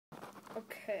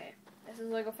Okay, this is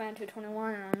LEGO Fan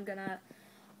 221, and I'm gonna,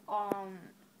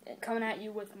 coming at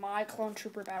you with my Clone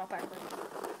Trooper Battle Pack right now.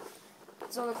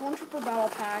 So the Clone Trooper Battle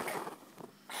Pack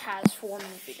has 4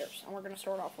 minifigures, and we're gonna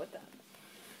start off with them.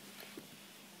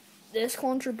 This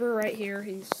Clone Trooper right here,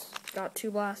 he's got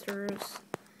 2 blasters,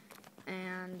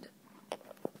 and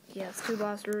he has 2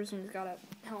 blasters, and he's got a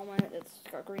helmet that's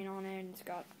got green on it,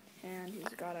 and he's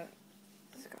got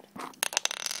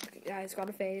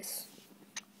a face,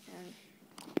 and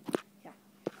yeah.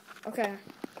 Okay,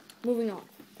 moving on.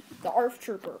 The ARF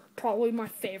Trooper, probably my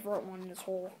favorite one in this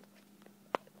whole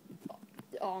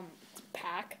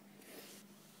pack.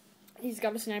 He's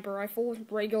got a sniper rifle,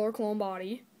 regular clone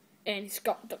body, and he's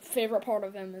got the favorite part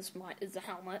of him is the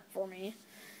helmet for me,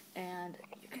 and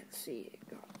you can see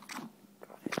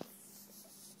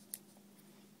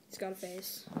he's got a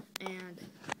face, and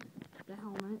the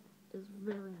helmet is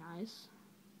very nice.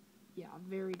 Yeah,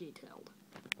 very detailed.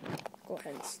 Go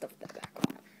ahead and stuff that back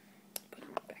on. Put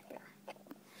it back there.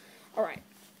 Alright,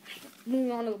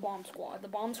 moving on to the Bomb Squad. The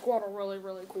Bomb Squad are really,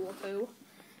 really cool too.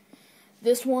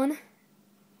 This one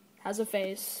has a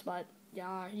face, but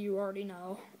yeah, you already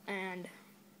know.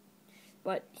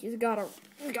 But he's got a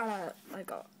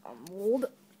mold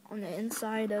on the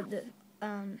inside of the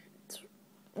it's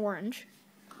orange,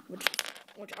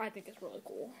 which I think is really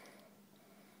cool.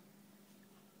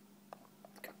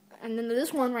 And then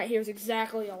this one right here is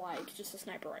exactly alike, just a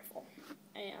sniper rifle,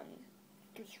 and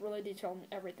just really detailed and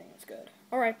everything is good.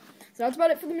 Alright, so that's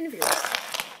about it for the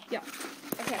minifigures. Yeah,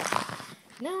 okay.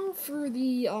 Now for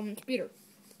the speeder.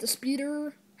 The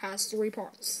speeder has 3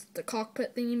 parts: the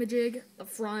cockpit thingamajig, the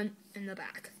front, and the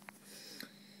back.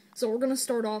 So we're gonna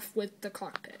start off with the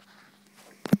cockpit,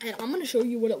 and I'm gonna show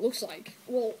you what it looks like.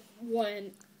 Well,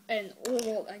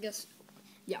 I guess,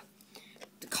 yeah,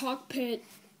 the cockpit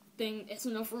thing, it's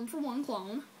enough room for 1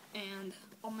 clone, and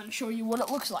I'm gonna show you what it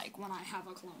looks like when I have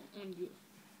a clone, when you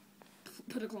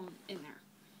put a clone in there.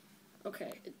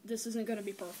 Okay, this isn't gonna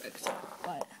be perfect,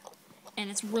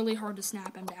 and it's really hard to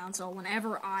snap him down, so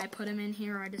whenever I put him in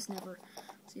here, I just never,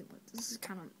 this is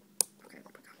kind of, okay, there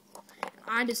we go.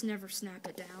 I just never snap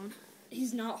it down.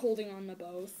 He's not holding on to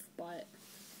both, but,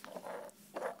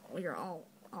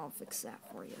 I'll fix that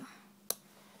for you.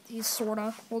 He's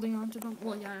sorta holding on to them.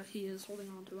 Well, yeah, he is holding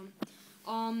on to them.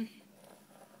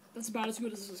 That's about as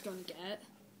good as it's gonna get,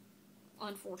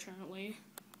 unfortunately.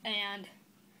 And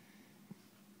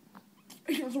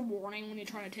here's a warning when you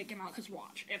try to take him out, because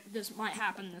watch, if this might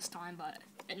happen this time, but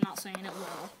I'm not saying it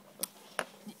will.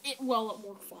 It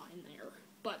worked fine there.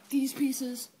 But these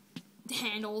pieces, the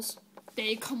handles,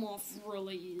 they come off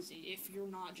really easy if you're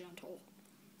not gentle.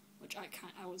 Which I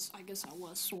guess I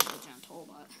was sort of gentle,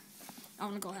 but I'm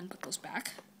gonna go ahead and put those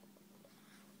back.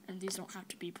 And these don't have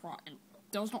to be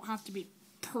those don't have to be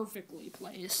perfectly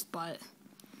placed, but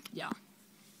yeah.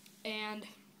 And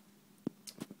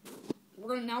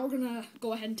now we're gonna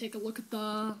go ahead and take a look at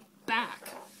the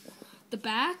back. The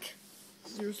back,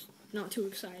 there's not too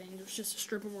exciting. There's just a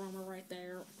strip of armor right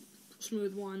there,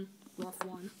 smooth one, rough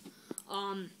one.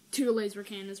 2 laser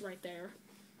cannons right there,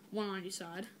 1 on each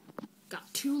side.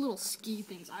 Got 2 little ski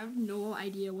things. I have no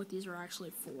idea what these are actually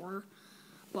for,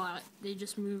 but they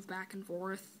just move back and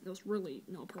forth. There's really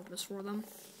no purpose for them.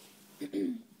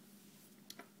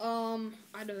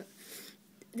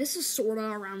 This is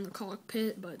sorta around the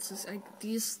cockpit, but it's just like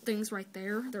these things right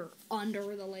there. They're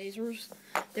under the lasers.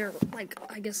 They're like,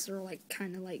 I guess they're like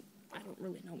kind of like, I don't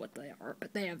really know what they are,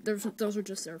 but those are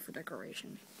just there for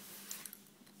decoration.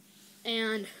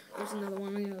 And there's another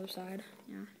one on the other side.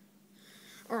 Yeah.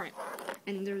 Alright,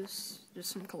 and there's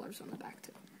some colors on the back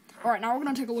too. Alright, now we're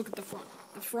gonna take a look at the front.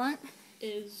 The front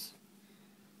is,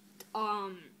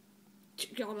 got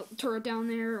a turret down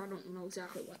there. I don't know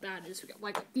exactly what that is. We got,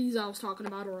 like, these I was talking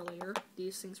about earlier.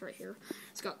 These things right here.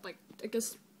 It's got, like, I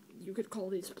guess you could call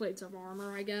these plates of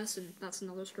armor, I guess, and that's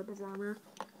another strip of armor.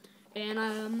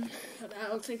 And,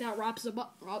 that looks like that wraps it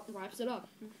up.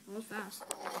 That was fast.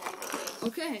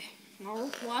 Okay, now,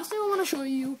 the last thing I want to show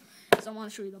you is I want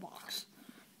to show you the box.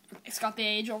 It's got the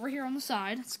age over here on the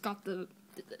side. It's got the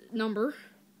number.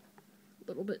 A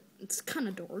little bit. It's kind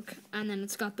of dark. And then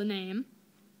it's got the name.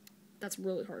 That's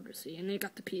really hard to see. And then it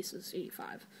got the pieces,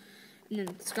 85. And then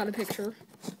it's got a picture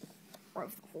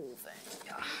of the whole thing.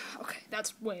 Yeah. Okay,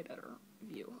 that's way better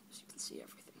view. So you can see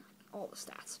everything. All the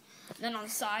stats. And then on the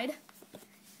side,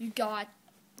 you got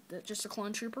just a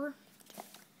Clone Trooper.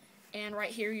 And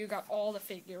right here, you got all the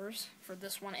figures for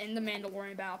this one in the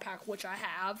Mandalorian Battle Pack, which I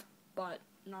have, but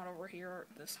not over here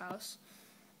at this house.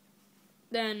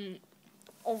 Then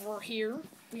over here,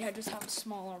 we just have a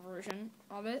smaller version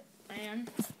of it, and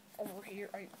over here,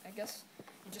 I guess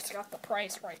you just got the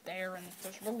price right there, and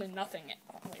there's really nothing.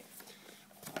 Wait,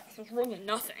 there's really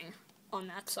nothing on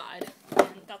that side, and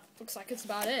that looks like it's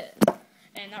about it.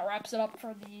 And that wraps it up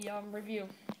for the review.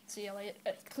 See you later.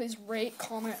 Please rate,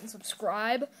 comment, and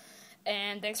subscribe.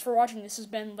 And thanks for watching. This has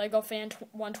been Lego Fan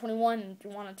 121. And if you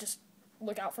want to just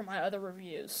look out for my other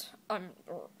reviews, or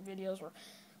videos, or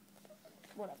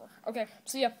whatever. Okay,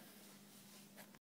 see ya.